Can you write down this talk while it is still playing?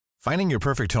Finding your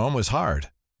perfect home was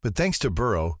hard, but thanks to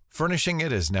Burrow, furnishing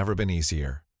it has never been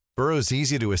easier. Burrow's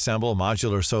easy-to-assemble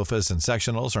modular sofas and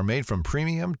sectionals are made from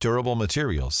premium, durable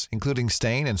materials, including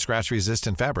stain and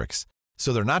scratch-resistant fabrics.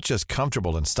 So they're not just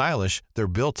comfortable and stylish, they're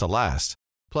built to last.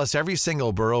 Plus, every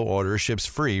single Burrow order ships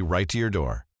free right to your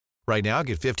door. Right now,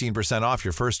 get 15% off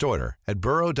your first order at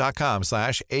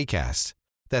burrow.com/ACAST.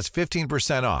 That's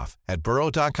 15% off at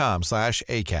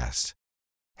burrow.com/ACAST.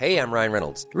 Hey, I'm Ryan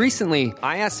Reynolds. Recently,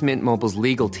 I asked Mint Mobile's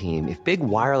legal team if big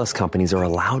wireless companies are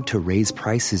allowed to raise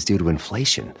prices due to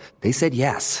inflation. They said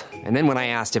yes. And then when I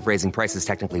asked if raising prices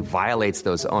technically violates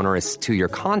those onerous two-year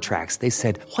contracts, they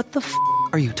said, "What the f***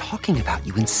 are you talking about,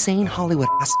 you insane Hollywood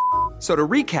ass?" So to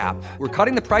recap, we're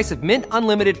cutting the price of Mint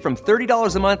Unlimited from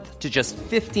 $30 a month to just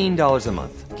 $15 a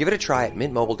month. Give it a try at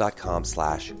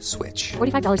mintmobile.com/switch.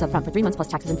 $45 up front for 3 months plus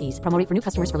taxes and fees. Promo rate for new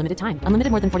customers for limited time. Unlimited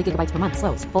more than 40 gigabytes per month.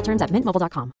 Slows full terms at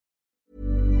mintmobile.com.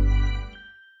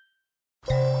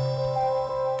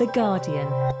 The Guardian.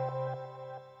 I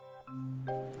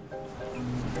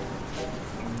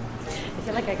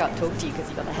feel like I can't talk to you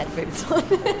because you got the headphones on.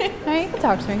 No, you can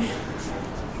talk to me.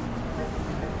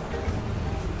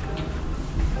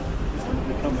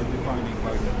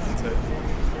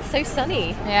 It's so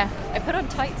sunny. Yeah. I put on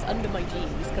tights under my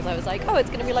jeans because I was like, oh, it's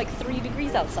going to be like 3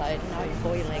 degrees outside. And now you're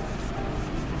boiling.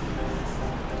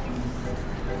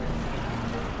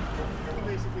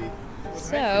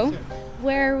 So,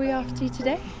 where are we off to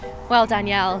today? Well,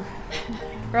 Danielle,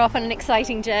 we're off on an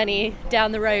exciting journey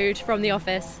down the road from the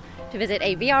office to visit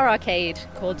a VR arcade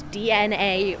called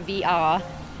DNA VR.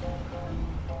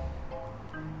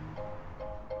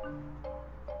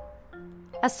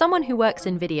 As someone who works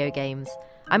in video games,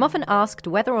 I'm often asked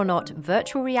whether or not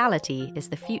virtual reality is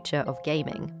the future of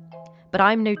gaming. But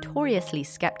I'm notoriously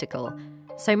skeptical,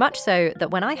 so much so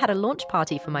that when I had a launch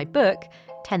party for my book,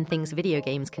 10 Things Video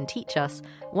Games Can Teach Us,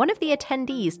 one of the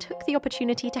attendees took the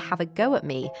opportunity to have a go at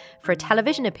me for a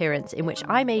television appearance in which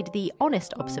I made the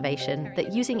honest observation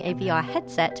that using a VR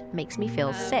headset makes me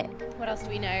feel sick. What else do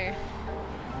we know?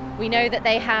 We know that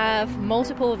they have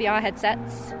multiple VR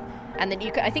headsets. And then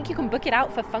I think you can book it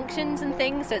out for functions and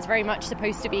things. So it's very much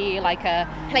supposed to be like a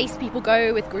place people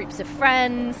go with groups of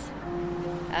friends,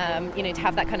 to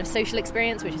have that kind of social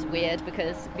experience, which is weird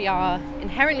because VR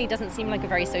inherently doesn't seem like a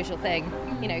very social thing,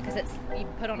 because you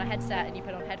put on a headset and you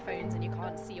put on headphones and you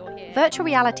can't see or hear. Virtual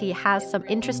reality has some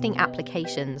interesting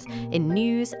applications in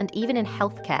news and even in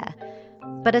healthcare.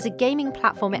 But as a gaming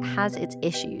platform, it has its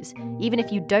issues, even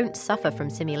if you don't suffer from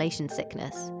simulation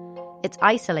sickness. It's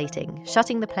isolating,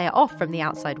 shutting the player off from the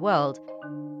outside world,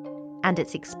 and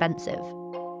it's expensive.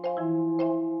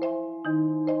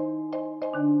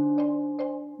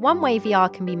 One way VR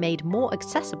can be made more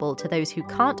accessible to those who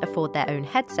can't afford their own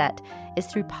headset is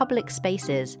through public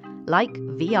spaces like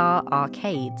VR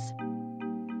arcades.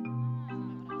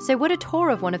 So would a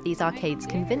tour of one of these arcades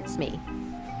convince me?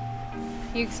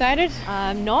 You excited?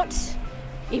 Not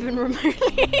even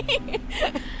remotely.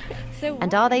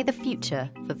 And are they the future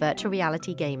for virtual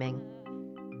reality gaming?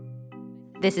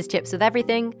 This is Chips with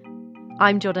Everything.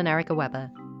 I'm Jordan Erica Webber.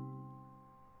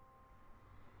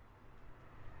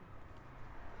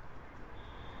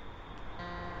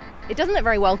 It doesn't look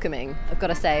very welcoming, I've got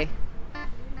to say.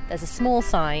 There's a small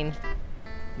sign,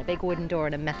 and a big wooden door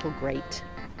and a metal grate.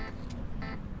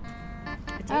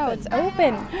 It's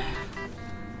open.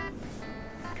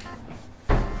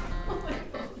 Oh my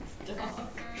god, it's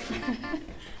dark.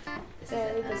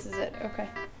 This is it. Okay.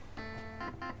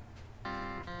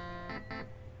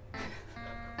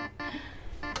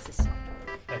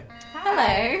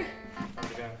 Hello.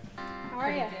 How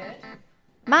are you?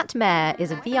 Matt Mayer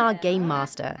is a VR game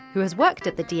master who has worked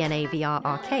at the DNA VR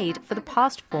arcade for the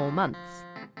past 4 months.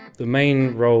 The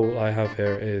main role I have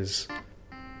here is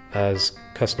as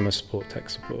customer support, tech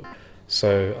support.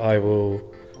 So I will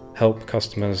help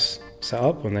customers set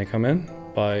up when they come in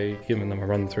by giving them a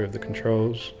run through of the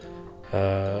controls,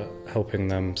 helping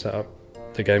them set up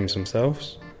the games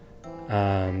themselves,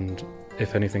 and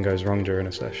if anything goes wrong during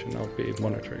a session, I'll be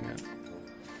monitoring it.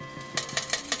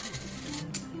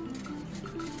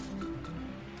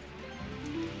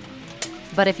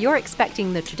 But if you're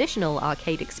expecting the traditional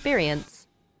arcade experience,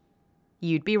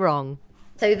 you'd be wrong.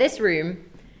 So this room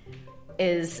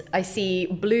is, I see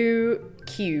blue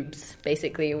cubes,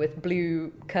 basically, with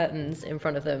blue curtains in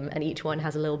front of them, and each one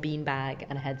has a little beanbag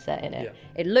and a headset in it. Yeah.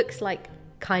 It looks like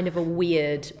kind of a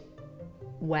weird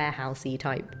warehousey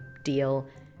type deal.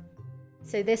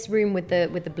 So this room with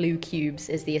the blue cubes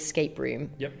is the escape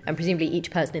room. Yep. And presumably each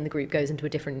person in the group goes into a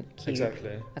different cube.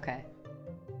 Exactly. Okay.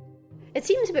 It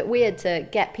seems a bit weird to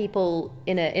get people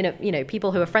in a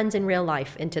people who are friends in real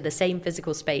life into the same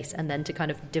physical space and then to kind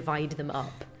of divide them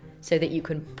up so that you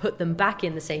can put them back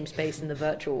in the same space in the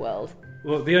virtual world.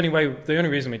 Well, the only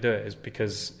reason we do it is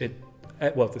because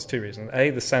there's two reasons. A,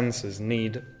 the sensors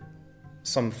need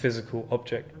some physical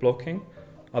object blocking,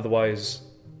 otherwise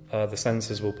the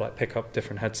sensors will pick up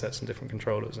different headsets and different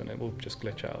controllers and it will just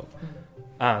glitch out.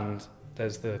 And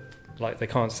there's they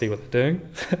can't see what they're doing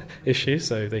issue,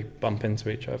 so they bump into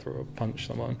each other or punch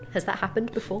someone. Has that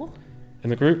happened before?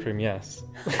 In the group room, yes.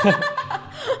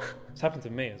 It's happened to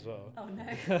me as well. Oh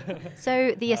no.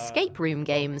 So the escape room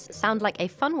games sound like a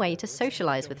fun way to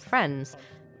socialise with friends,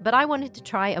 but I wanted to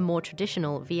try a more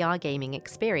traditional VR gaming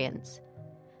experience.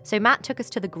 So Matt took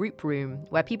us to the group room,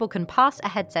 where people can pass a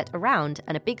headset around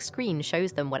and a big screen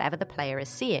shows them whatever the player is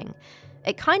seeing.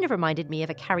 It kind of reminded me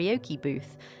of a karaoke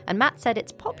booth, and Matt said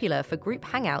it's popular for group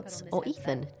hangouts or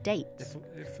even dates.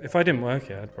 If I didn't work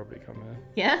here, I'd probably come here.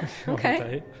 Yeah? On a Okay.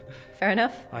 date. Fair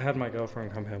enough. I had my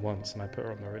girlfriend come here once and I put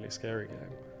her on a really scary game.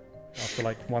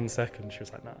 After 1 second, she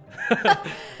was like, nah.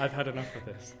 I've had enough of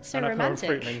this. So and romantic.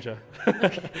 I put her on Fruit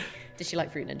Ninja. Did she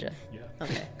like Fruit Ninja? Yeah.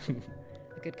 Okay.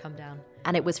 A good come down.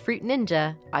 And it was Fruit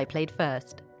Ninja I played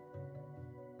first.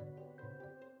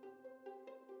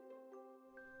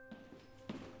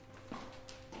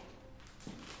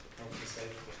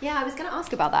 Yeah, I was going to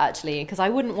ask about that actually, because I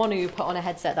wouldn't want to put on a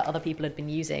headset that other people had been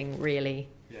using, really.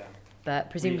 Yeah. But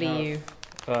presumably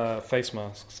face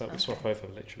masks that we swap over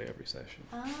literally every session.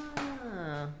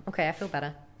 Ah, okay, I feel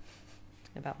better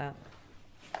about that.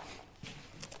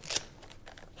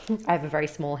 I have a very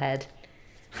small head.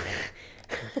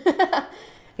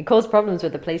 It caused problems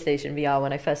with the PlayStation VR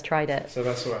when I first tried it. So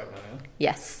that's all right now, yeah?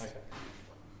 Yes. Okay.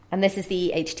 And this is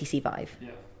the HTC Vive?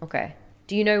 Yeah. Okay.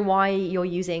 Do you know why you're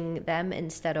using them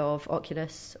instead of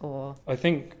Oculus or... I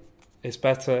think it's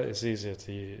better, it's easier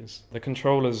to use. The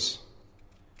controllers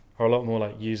are a lot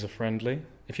more user-friendly.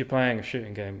 If you're playing a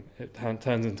shooting game, it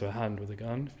turns into a hand with a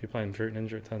gun. If you're playing Fruit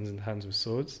Ninja, it turns into hands with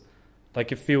swords.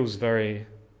 It feels very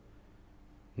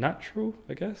natural,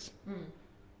 I guess.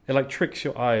 It tricks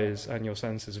your eyes and your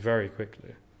senses very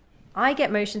quickly. I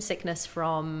get motion sickness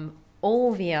from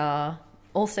all VR,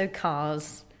 also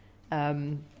cars,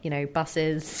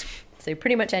 buses, so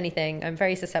pretty much anything. I'm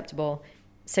very susceptible.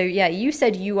 So yeah, you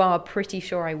said you are pretty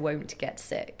sure I won't get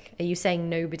sick. Are you saying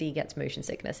nobody gets motion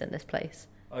sickness in this place?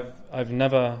 I've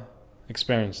never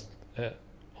experienced it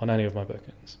on any of my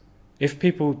bookings. If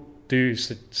people do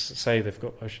say they've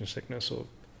got motion sickness or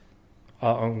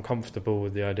are uncomfortable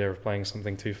with the idea of playing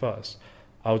something too fast,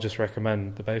 I'll just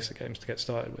recommend the basic games to get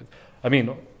started with. I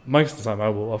mean, most of the time I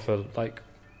will offer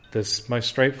the most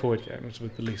straightforward games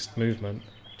with the least movement,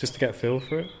 just to get a feel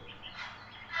for it.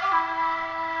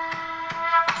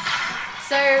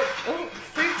 So,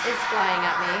 fruit is flying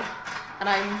at me, and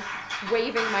I'm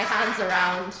waving my hands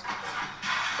around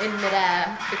in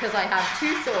midair because I have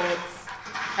two swords.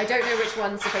 I don't know which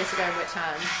one's supposed to go in which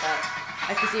hand, but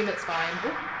I presume it's fine.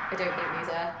 I don't think these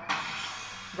are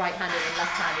right-handed and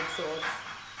left-handed swords.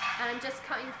 And I'm just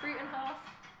cutting fruit in half.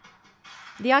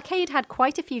 The arcade had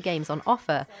quite a few games on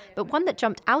offer, but one that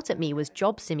jumped out at me was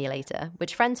Job Simulator,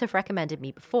 which friends have recommended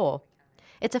me before.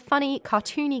 It's a funny,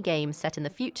 cartoony game set in the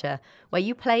future where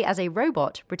you play as a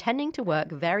robot pretending to work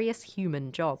various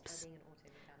human jobs.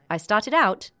 I started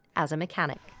out as a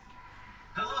mechanic.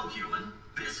 Hello, human.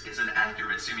 This is an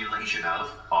accurate simulation of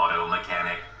auto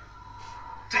mechanic.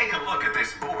 Take a look at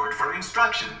this board for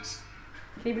instructions.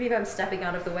 Can you believe I'm stepping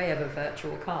out of the way of a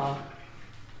virtual car?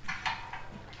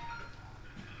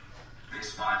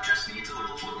 This spot just needs a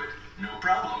little fluid. No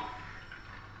problem.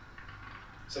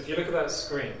 So if you look at that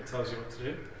screen, it tells you what to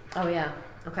do. Oh yeah,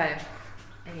 okay.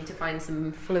 I need to find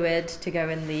some fluid to go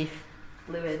in the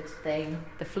fluid thing.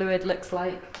 The fluid looks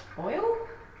like oil?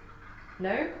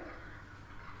 No?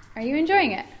 Are you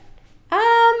enjoying it?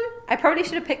 I probably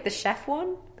should have picked the chef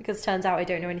one because it turns out I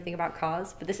don't know anything about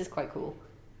cars, but this is quite cool.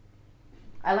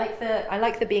 I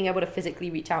like the being able to physically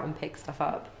reach out and pick stuff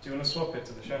up. Do you want to swap it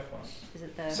to the chef one? Is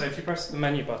it the... So if you press the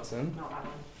menu button, Not that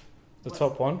one. the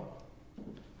top one,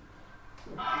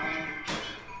 Do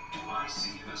I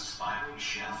see an aspiring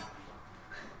chef?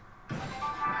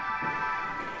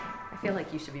 I feel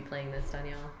like you should be playing this,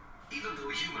 Danielle. Even though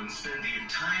humans spend the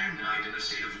entire night in a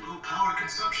state of low power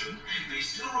consumption, they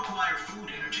still require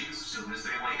food energy as soon as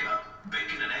they wake up.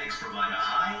 Bacon and eggs provide a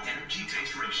high energy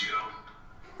taste ratio.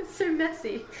 It's so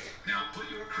messy. Now put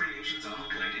your creations on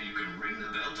the plate and you can ring the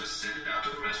bell to send it out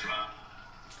to the restaurant.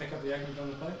 pick up the egg on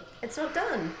the plate. It's not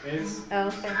done. It is. Oh,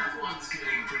 okay. That one's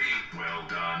getting pretty well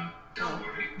done. Don't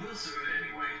worry, we'll serve it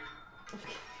anyway.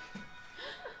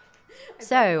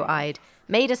 So I'd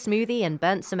made a smoothie and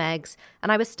burnt some eggs,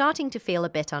 and I was starting to feel a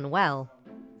bit unwell.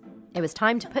 It was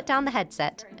time to put down the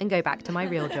headset and go back to my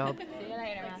real job. See you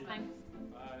later, man. Thanks.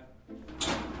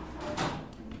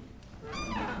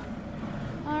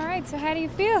 All right, so how do you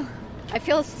feel? I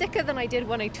feel sicker than I did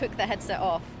when I took the headset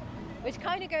off, which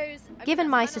kind of goes... Given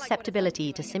my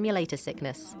susceptibility to simulator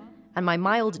sickness and my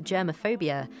mild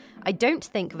germophobia, I don't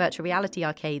think virtual reality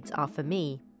arcades are for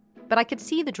me, but I could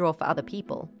see the draw for other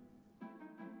people.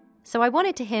 So I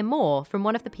wanted to hear more from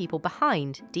one of the people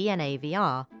behind DNA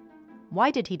VR. Why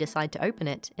did he decide to open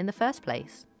it in the first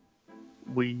place?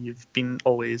 We've been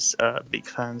always big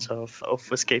fans of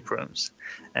escape rooms,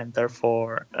 and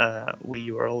therefore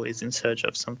we were always in search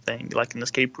of something like an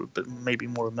escape room, but maybe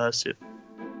more immersive.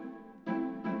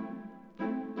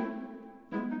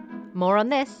 More on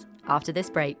this after this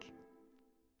break.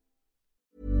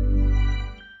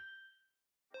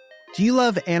 Do you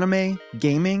love anime,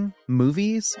 gaming,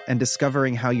 movies, and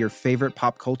discovering how your favorite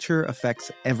pop culture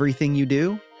affects everything you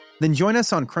do? Then join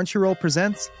us on Crunchyroll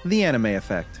Presents The Anime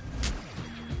Effect.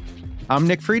 I'm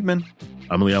Nick Friedman.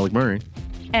 I'm Lee Alec Murray.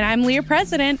 And I'm Leah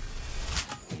President.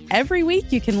 Every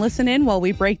week you can listen in while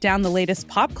we break down the latest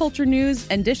pop culture news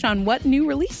and dish on what new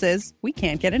releases we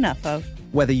can't get enough of.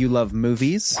 Whether you love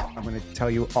movies, I'm going to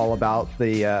tell you all about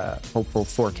the hopeful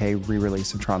 4K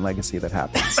re-release of Tron Legacy that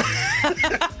happens.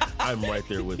 I'm right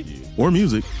there with you. Or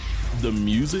music. The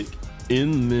music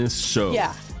in this show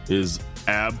is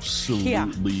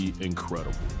absolutely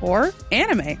incredible. Or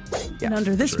anime. And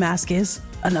under this mask is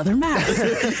another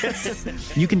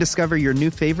mask. You can discover your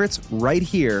new favorites right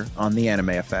here on The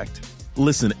Anime Effect.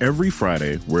 Listen every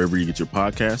Friday wherever you get your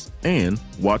podcast, and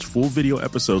watch full video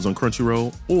episodes on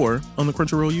Crunchyroll or on the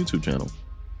Crunchyroll YouTube channel.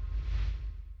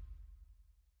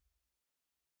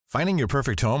 Finding your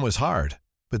perfect home was hard,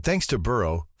 but thanks to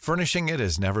Burrow, furnishing it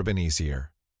has never been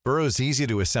easier. Burrow's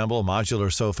easy-to-assemble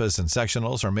modular sofas and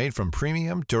sectionals are made from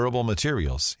premium, durable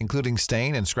materials, including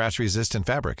stain and scratch-resistant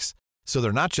fabrics. So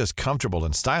they're not just comfortable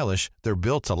and stylish, they're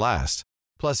built to last.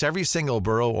 Plus, every single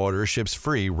Burrow order ships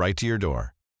free right to your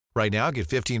door. Right now, get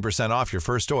 15% off your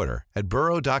first order at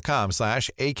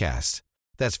burrow.com/ACAST.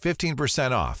 That's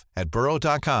 15% off at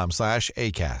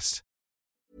burrow.com/ACAST.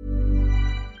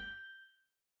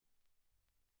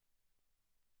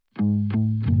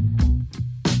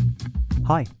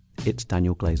 Hi, it's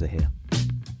Daniel Glazer here.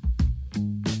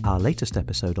 Our latest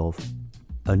episode of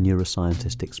A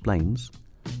Neuroscientist Explains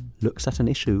looks at an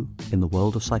issue in the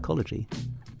world of psychology,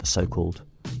 the so-called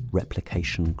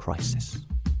replication crisis.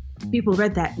 People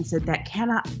read that and said that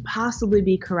cannot possibly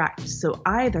be correct. So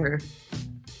either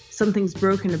something's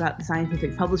broken about the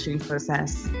scientific publishing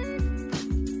process,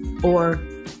 or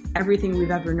everything we've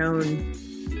ever known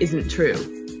isn't true.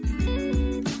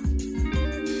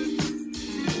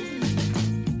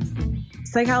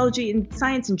 Psychology and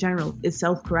science in general is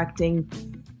self-correcting,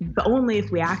 but only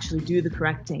if we actually do the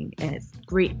correcting. And it's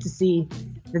great to see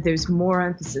that there's more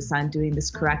emphasis on doing this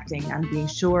correcting, on being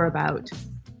sure about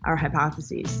our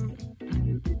hypotheses.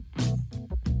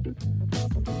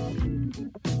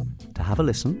 To have a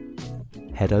listen,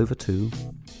 head over to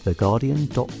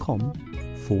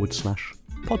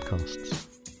theguardian.com/podcasts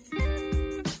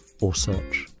or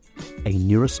search A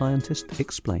Neuroscientist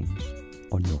Explains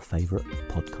on your favourite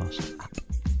podcast app.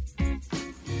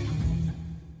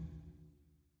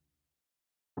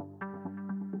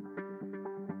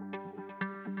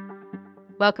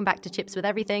 Welcome back to Chips with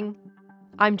Everything.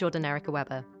 I'm Jordan Erica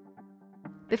Webber.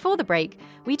 Before the break,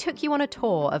 we took you on a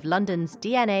tour of London's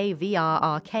DNA VR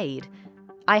arcade.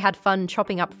 I had fun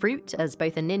chopping up fruit as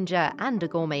both a ninja and a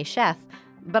gourmet chef,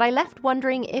 but I left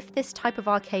wondering if this type of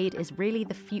arcade is really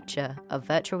the future of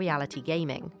virtual reality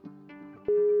gaming.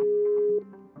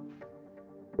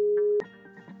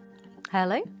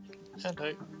 Hello?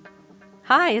 Hello.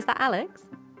 Hi, is that Alex?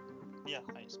 Yeah,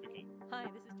 hi, speaking. Hi,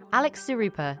 this is Alex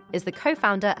Surupa is the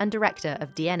co-founder and director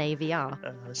of DNA VR.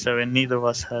 So neither of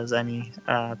us has any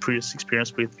previous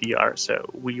experience with VR, so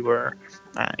we were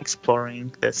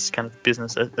exploring this kind of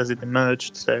business as it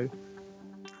emerged. So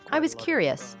I was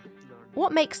curious,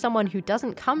 what makes someone who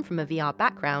doesn't come from a VR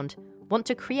background want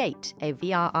to create a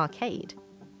VR arcade?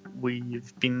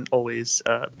 We've been always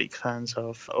big fans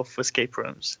of escape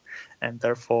rooms, and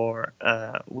therefore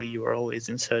we were always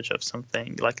in search of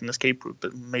something like an escape room,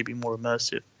 but maybe more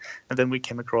immersive. And then we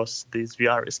came across these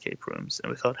VR escape rooms, and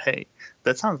we thought, hey,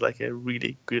 that sounds like a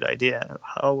really good idea.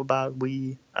 How about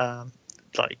we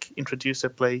introduce a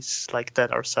place like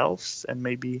that ourselves and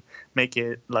maybe make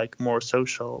it like more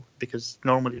social, because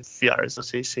normally VR is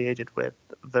associated with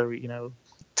very,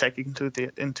 tech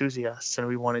enthusiasts, and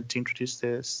we wanted to introduce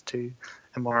this to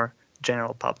a more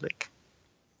general public.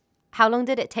 How long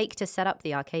did it take to set up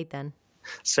the arcade then?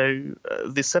 So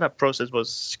the setup process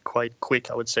was quite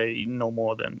quick, I would say, no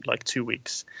more than like 2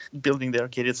 weeks. Building the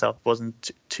arcade itself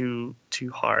wasn't too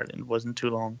hard and wasn't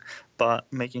too long,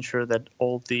 but making sure that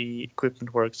all the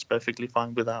equipment works perfectly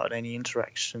fine without any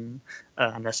interaction,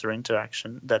 unnecessary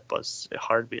interaction, that was a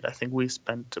hard bit. I think we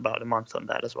spent about a month on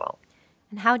that as well.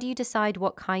 And how do you decide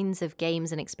what kinds of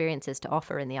games and experiences to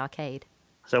offer in the arcade?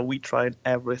 So we tried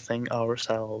everything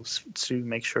ourselves to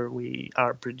make sure we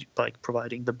are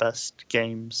providing the best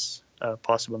games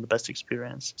possible and the best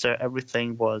experience. So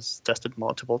everything was tested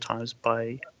multiple times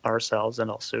by ourselves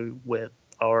and also with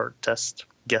our test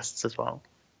guests as well.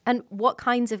 And what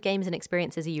kinds of games and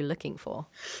experiences are you looking for?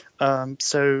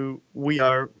 So we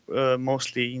are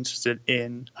mostly interested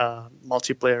in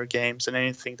multiplayer games and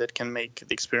anything that can make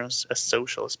the experience as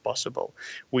social as possible.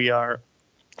 We are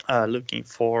looking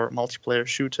for multiplayer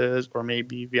shooters or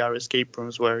maybe VR escape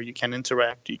rooms where you can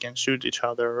interact, you can shoot each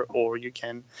other, or you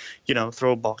can,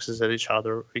 throw boxes at each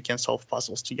other, or you can solve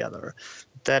puzzles together.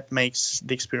 That makes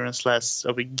the experience less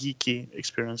of a geeky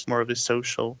experience, more of a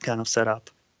social kind of setup.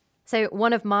 So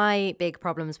one of my big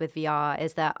problems with VR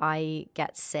is that I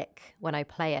get sick when I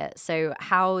play it. So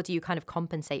how do you kind of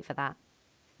compensate for that?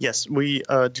 Yes, we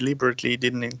deliberately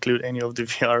didn't include any of the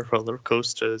VR roller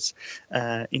coasters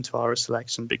into our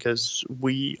selection because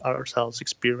we ourselves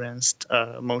experienced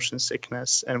motion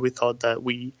sickness, and we thought that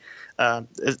we,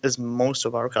 as most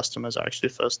of our customers are actually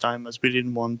first-timers, we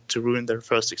didn't want to ruin their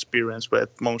first experience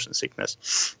with motion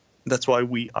sickness. That's why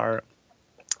we are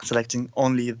selecting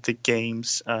only the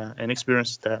games and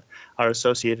experiences that are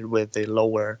associated with a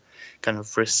lower kind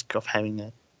of risk of having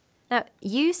it. Now,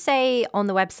 you say on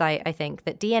the website, I think,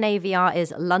 that DNA VR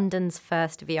is London's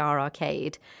first VR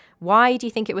arcade. Why do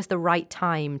you think it was the right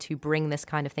time to bring this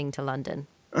kind of thing to London?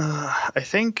 I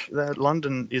think that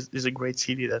London is a great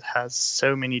city that has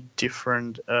so many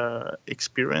different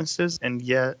experiences, and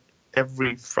yet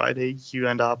every Friday you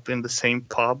end up in the same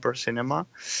pub or cinema.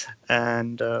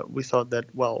 And we thought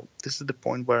that, well, this is the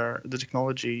point where the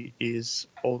technology is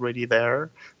already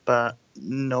there, but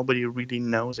nobody really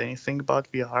knows anything about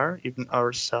VR. Even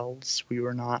ourselves, we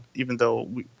were not, even though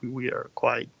we are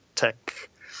quite tech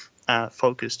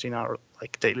focused in our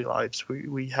daily lives,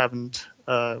 we haven't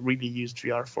really used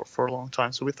VR for a long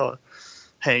time. So we thought,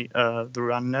 hey,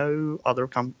 there are no other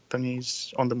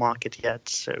companies on the market yet,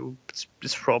 so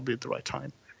it's probably the right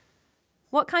time.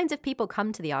 What kinds of people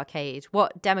come to the arcade?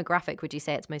 What demographic would you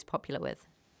say it's most popular with?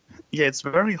 Yeah, it's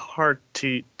very hard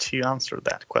to answer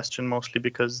that question, mostly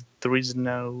because there is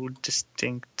no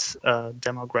distinct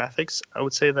demographics. I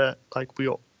would say that we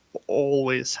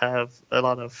always have a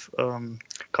lot of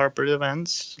corporate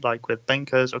events, like with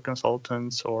bankers or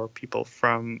consultants or people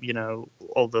from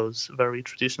all those very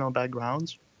traditional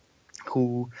backgrounds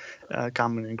who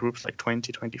come in groups like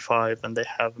 20, 25, and they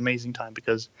have amazing time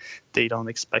because they don't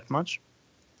expect much.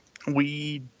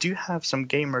 We do have some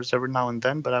gamers every now and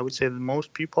then, but I would say that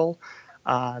most people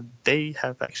they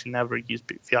have actually never used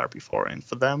VR before, and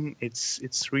for them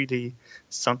it's really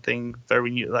something very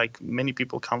new. Like, many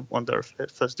people come on their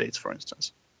first dates, for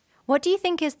instance. What do you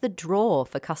think is the draw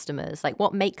for customers? Like,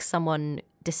 what makes someone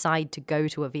decide to go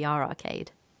to a VR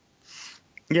arcade?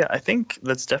 Yeah, I think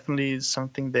that's definitely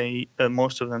something they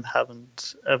most of them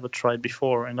haven't ever tried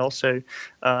before. And also,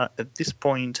 at this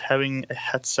point, having a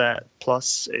headset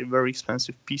plus a very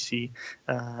expensive PC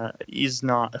is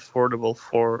not affordable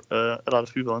for a lot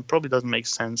of people, and probably doesn't make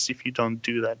sense if you don't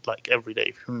do that every day,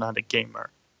 if you're not a gamer.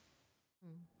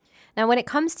 Now, when it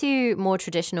comes to more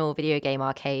traditional video game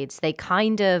arcades, they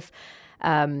kind of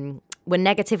were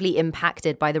negatively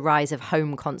impacted by the rise of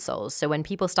home consoles. So when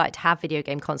people started to have video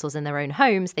game consoles in their own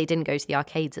homes, they didn't go to the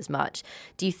arcades as much.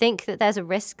 Do you think that there's a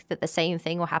risk that the same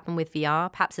thing will happen with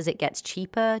VR? Perhaps as it gets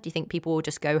cheaper, do you think people will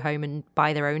just go home and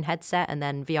buy their own headset and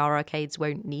then VR arcades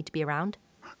won't need to be around?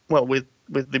 Well, with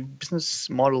the business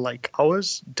model like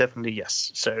ours, definitely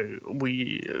yes. So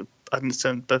we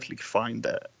understand perfectly fine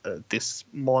that this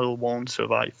model won't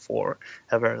survive for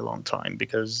a very long time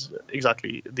because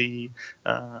exactly the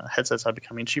headsets are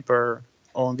becoming cheaper.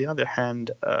 On the other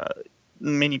hand,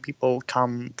 many people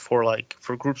come for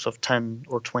groups of 10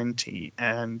 or 20,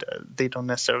 and they don't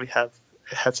necessarily have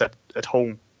a headset at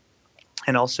home.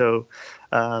 And also,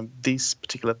 this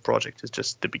particular project is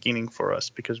just the beginning for us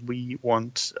because we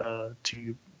want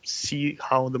to see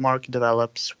how the market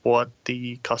develops, what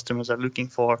the customers are looking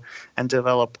for, and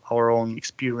develop our own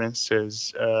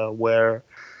experiences where,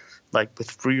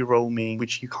 with free roaming,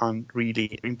 which you can't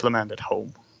really implement at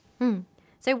home.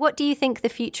 So what do you think the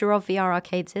future of VR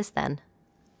arcades is then?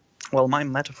 Well, my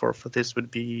metaphor for this would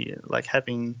be like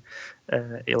having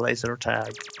a laser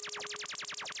tag.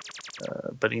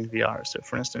 but in VR. So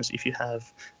for instance, if you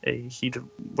have a heated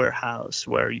warehouse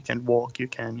where you can walk, you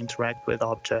can interact with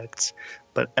objects,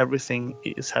 but everything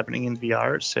is happening in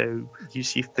VR, so you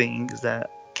see things that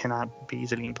cannot be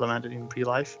easily implemented in real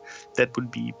life, that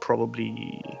would be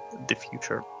probably the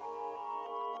future.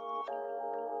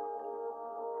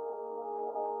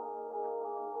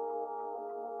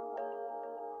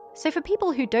 So for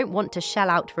people who don't want to shell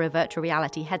out for a virtual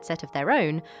reality headset of their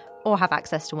own, or have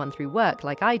access to one through work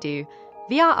like I do,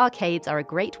 VR arcades are a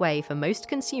great way for most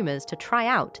consumers to try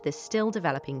out this still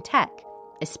developing tech,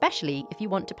 especially if you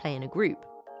want to play in a group.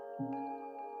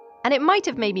 And it might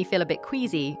have made me feel a bit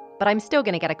queasy, but I'm still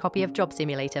going to get a copy of Job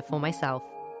Simulator for myself.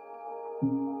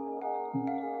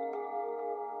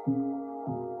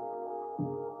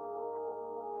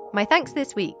 My thanks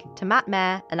this week to Matt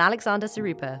Mayer and Alexander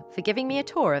Sarupa for giving me a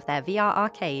tour of their VR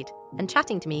arcade and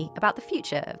chatting to me about the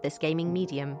future of this gaming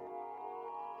medium.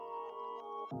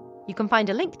 You can find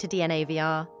a link to DNA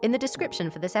VR in the description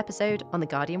for this episode on the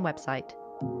Guardian website.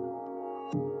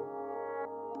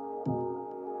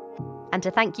 And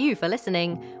to thank you for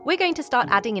listening, we're going to start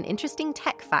adding an interesting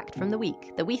tech fact from the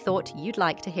week that we thought you'd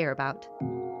like to hear about.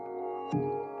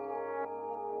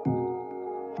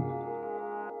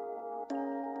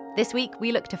 This week,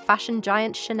 we look to fashion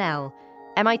giant Chanel.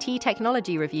 MIT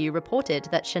Technology Review reported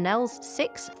that Chanel's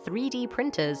 6 3D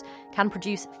printers can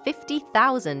produce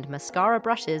 50,000 mascara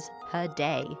brushes per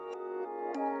day.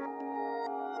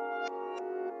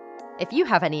 If you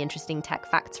have any interesting tech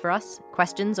facts for us,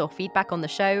 questions or feedback on the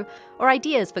show, or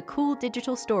ideas for cool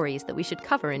digital stories that we should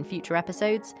cover in future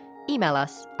episodes, email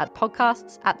us at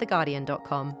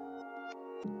podcasts@theguardian.com.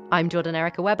 I'm Jordan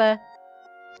Erica Webber.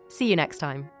 See you next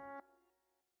time.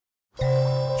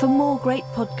 For more great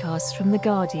podcasts from The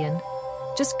Guardian,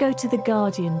 just go to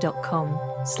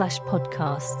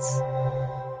theguardian.com/podcasts.